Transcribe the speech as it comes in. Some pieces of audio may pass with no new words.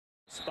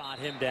Spot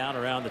him down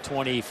around the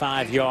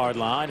 25-yard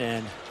line,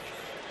 and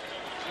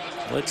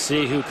let's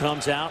see who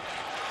comes out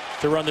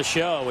to run the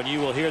show. And you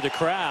will hear the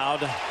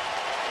crowd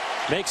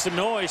make some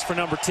noise for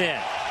number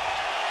 10.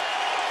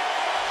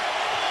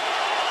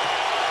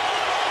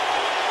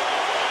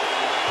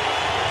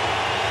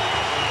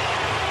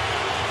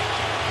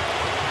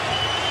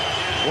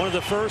 One of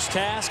the first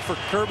tasks for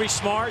Kirby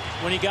Smart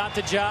when he got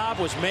the job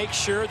was make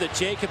sure that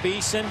Jacob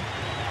Eason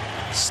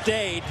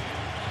stayed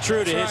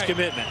true to his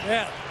commitment.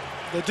 Yeah.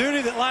 The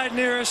duty that lied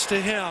nearest to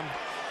him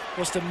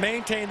was to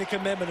maintain the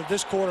commitment of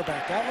this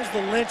quarterback. That was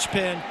the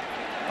linchpin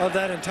of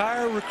that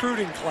entire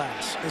recruiting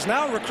class. As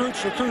now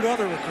recruits recruit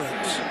other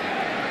recruits.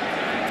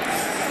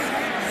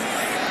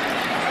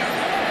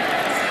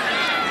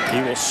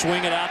 He will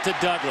swing it out to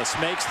Douglas.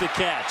 Makes the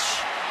catch.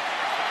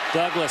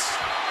 Douglas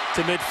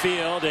to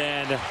midfield,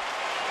 and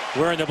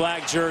wearing the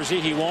black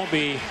jersey, he won't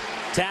be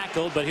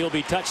tackled, but he'll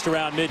be touched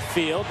around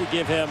midfield to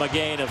give him a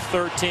gain of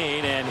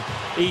 13, and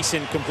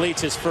Eason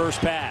completes his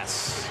first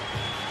pass.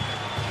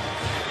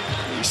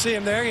 You see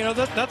him there, you know,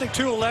 nothing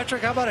too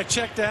electric. How about a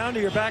check down to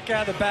your back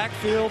out of the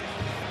backfield?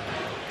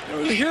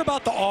 You hear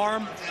about the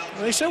arm.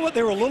 They said what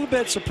they were a little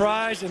bit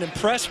surprised and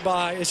impressed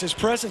by is his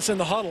presence in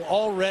the huddle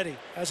already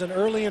as an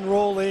early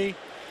enrollee.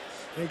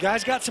 The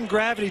guy's got some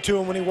gravity to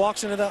him when he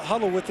walks into that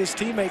huddle with his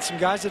teammates, some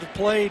guys that have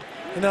played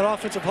in that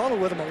offensive huddle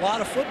with him a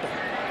lot of football.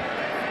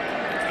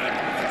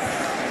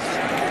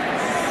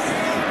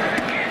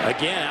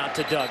 Again out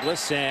to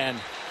Douglas, and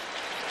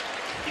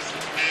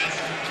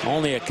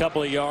only a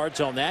couple of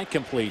yards on that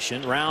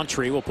completion.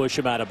 Roundtree will push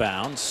him out of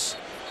bounds.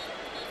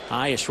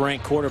 Highest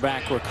ranked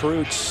quarterback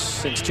recruits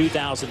since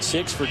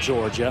 2006 for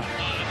Georgia.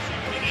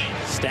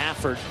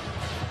 Stafford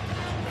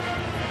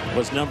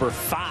was number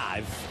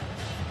 5.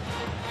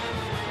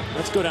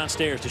 Let's go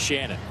downstairs to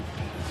Shannon.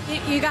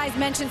 You guys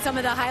mentioned some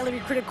of the highly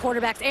recruited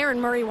quarterbacks. Aaron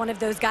Murray, one of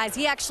those guys.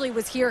 He actually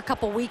was here a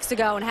couple weeks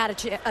ago and had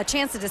a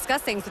chance to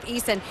discuss things with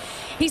Eason.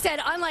 He said,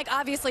 unlike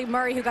obviously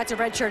Murray, who got to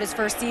redshirt his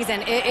first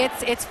season,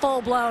 it's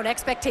full blown.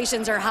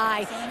 Expectations are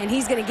high, and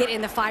he's going to get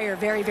in the fire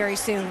very, very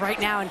soon. Right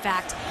now, in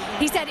fact,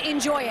 he said,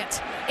 enjoy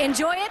it,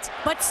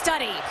 but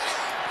study.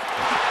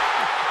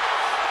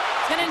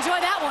 He's going to enjoy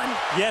that one.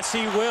 Yes,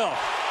 he will.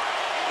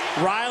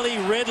 Riley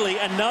Ridley,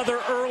 another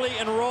early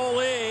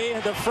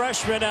enrollee, the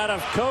freshman out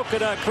of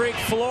Coconut Creek,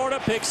 Florida,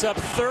 picks up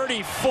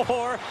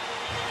 34.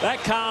 That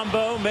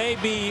combo may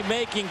be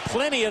making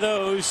plenty of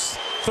those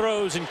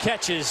throws and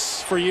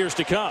catches for years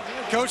to come.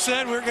 Coach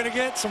said we're going to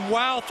get some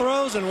wow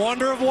throws and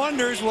wonder of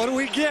wonders. What do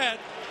we get?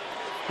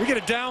 We get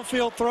a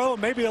downfield throw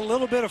and maybe a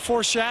little bit of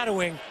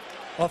foreshadowing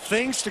of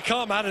things to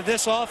come out of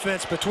this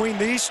offense between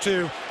these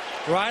two,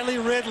 Riley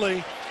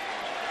Ridley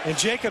and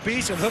Jacob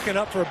Eason, hooking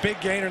up for a big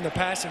gainer in the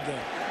passing game.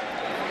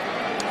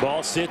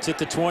 Ball sits at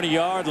the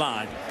 20-yard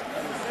line.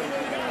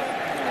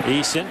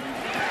 Eason.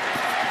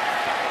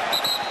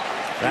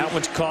 That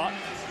one's caught.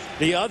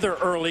 The other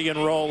early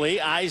enrollee,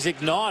 Isaac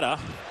Nauta.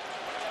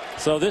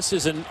 So this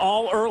is an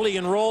all-early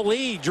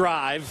enrollee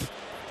drive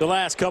the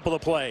last couple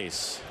of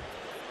plays.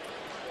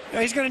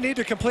 Yeah, he's going to need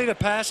to complete a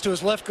pass to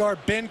his left guard,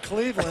 Ben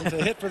Cleveland, to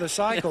hit for the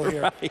cycle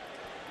here. Right.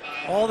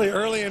 All the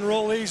early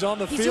enrollees on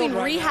the field. He's doing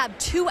right rehab now.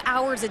 2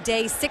 hours a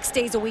day, 6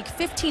 days a week,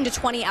 15 to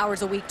 20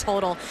 hours a week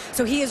total.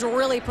 So he is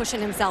really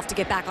pushing himself to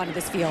get back onto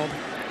this field.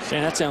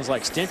 Shan, that sounds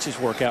like Stinch's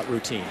workout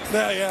routine.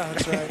 Yeah,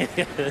 that's right.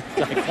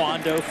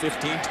 Taekwondo,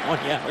 15,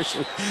 20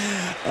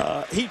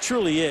 hours. He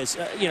truly is.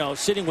 You know,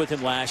 sitting with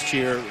him last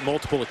year,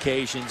 multiple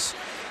occasions,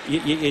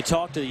 you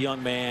talk to the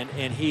young man,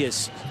 and he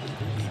is,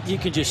 you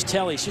can just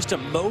tell he's just a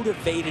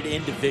motivated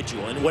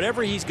individual. And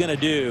whatever he's going to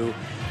do,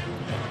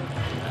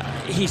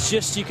 he's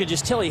just, you can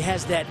just tell he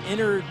has that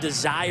inner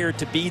desire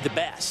to be the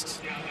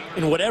best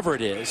in whatever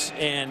it is.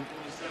 And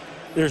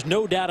there's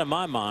no doubt in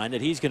my mind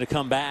that he's going to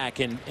come back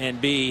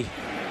and be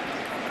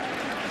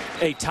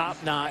a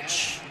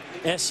top-notch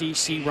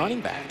SEC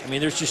running back. I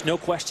mean, there's just no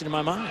question in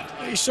my mind.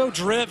 He's so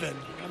driven.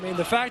 I mean,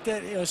 the fact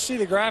that, you know, see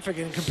the graphic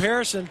in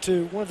comparison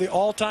to one of the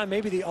all-time,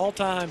 maybe the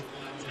all-time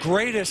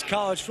greatest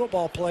college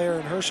football player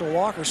in Herschel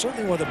Walker,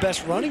 certainly one of the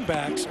best running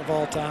backs of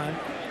all time.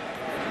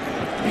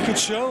 You could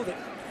show that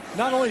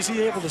not only is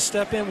he able to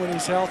step in when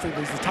he's healthy, but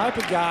he's the type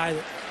of guy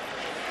that,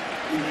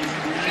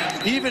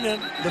 even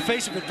in the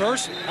face of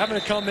adversity, having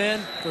to come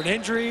in for an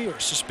injury or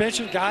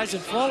suspension, guys in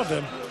front of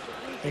him,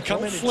 and come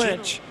in and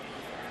flinch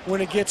when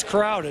it gets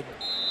crowded.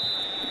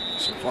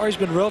 So far, he's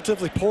been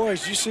relatively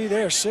poised. You see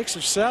there, 6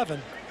 of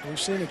 7. We've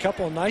seen a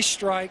couple of nice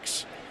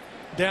strikes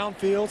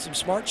downfield, some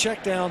smart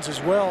checkdowns as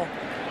well.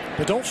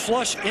 But don't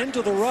flush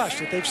into the rush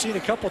that they've seen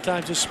a couple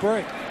times this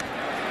spring.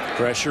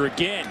 Pressure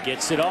again,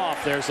 gets it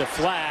off. There's a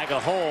flag, a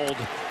hold.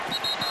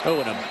 Oh,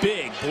 and a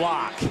big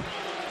block.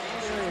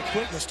 Very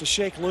quickness to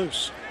shake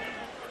loose.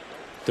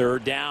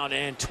 3rd down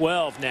and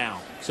 12 now.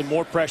 Some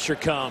more pressure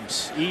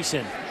comes.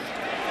 Eason.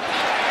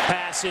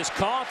 Pass is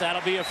caught.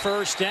 That'll be a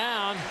 1st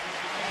down.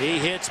 He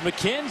hits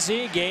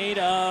McKenzie, gain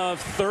of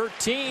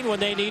 13 when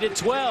they needed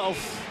 12.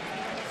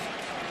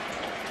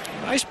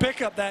 Nice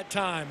pickup that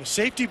time. A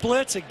safety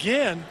blitz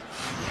again.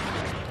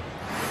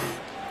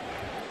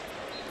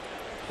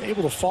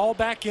 able to fall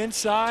back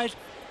inside.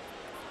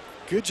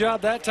 Good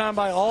job that time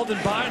by Alden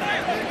Bynum.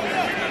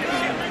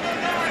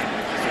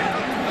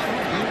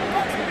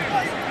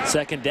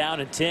 Second down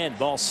and 10.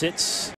 Ball sits